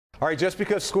All right, just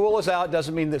because school is out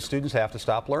doesn't mean that students have to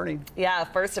stop learning. Yeah,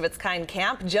 first of its kind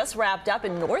camp just wrapped up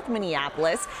in North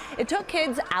Minneapolis. It took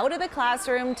kids out of the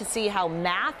classroom to see how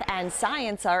math and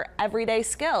science are everyday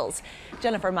skills.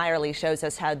 Jennifer Mayerle shows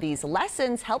us how these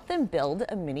lessons help them build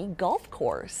a mini golf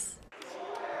course.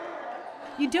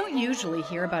 You don't usually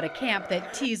hear about a camp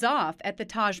that tees off at the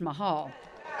Taj Mahal.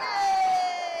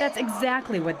 That's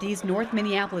exactly what these North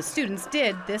Minneapolis students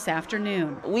did this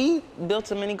afternoon. We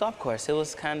built a mini golf course. It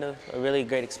was kind of a really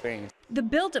great experience. The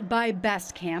Built by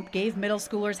Best camp gave middle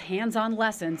schoolers hands-on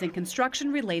lessons in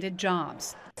construction-related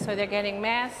jobs. So they're getting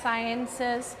math,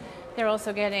 sciences, they're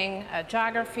also getting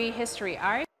geography, history,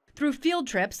 art. Through field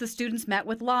trips, the students met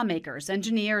with lawmakers,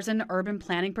 engineers, and urban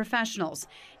planning professionals,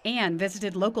 and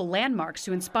visited local landmarks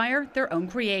to inspire their own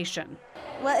creation.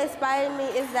 What inspired me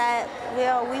is that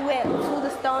we went to the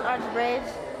Stone Arch Bridge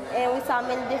and we saw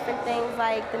many different things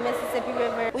like the Mississippi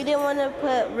River. We didn't want to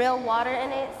put real water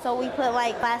in it, so we put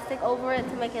like plastic over it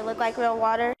to make it look like real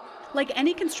water. Like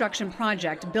any construction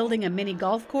project, building a mini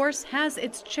golf course has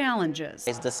its challenges.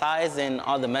 It's the size and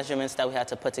all the measurements that we had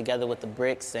to put together with the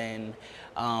bricks and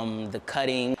the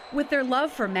cutting. With their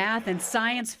love for math and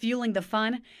science fueling the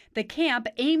fun, the camp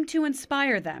aimed to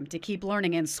inspire them to keep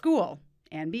learning in school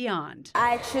and beyond.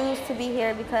 I choose to be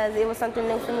here because it was something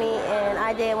new for me and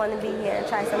I did want to be here and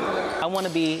try something new. I want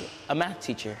to be a math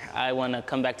teacher. I want to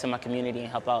come back to my community and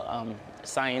help out.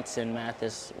 Science and math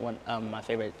is one of my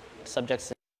favorite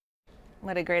subjects.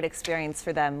 What a great experience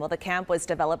for them. Well, the camp was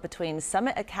developed between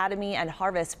Summit Academy and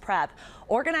Harvest Prep.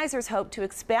 Organizers hope to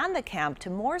expand the camp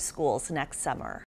to more schools next summer.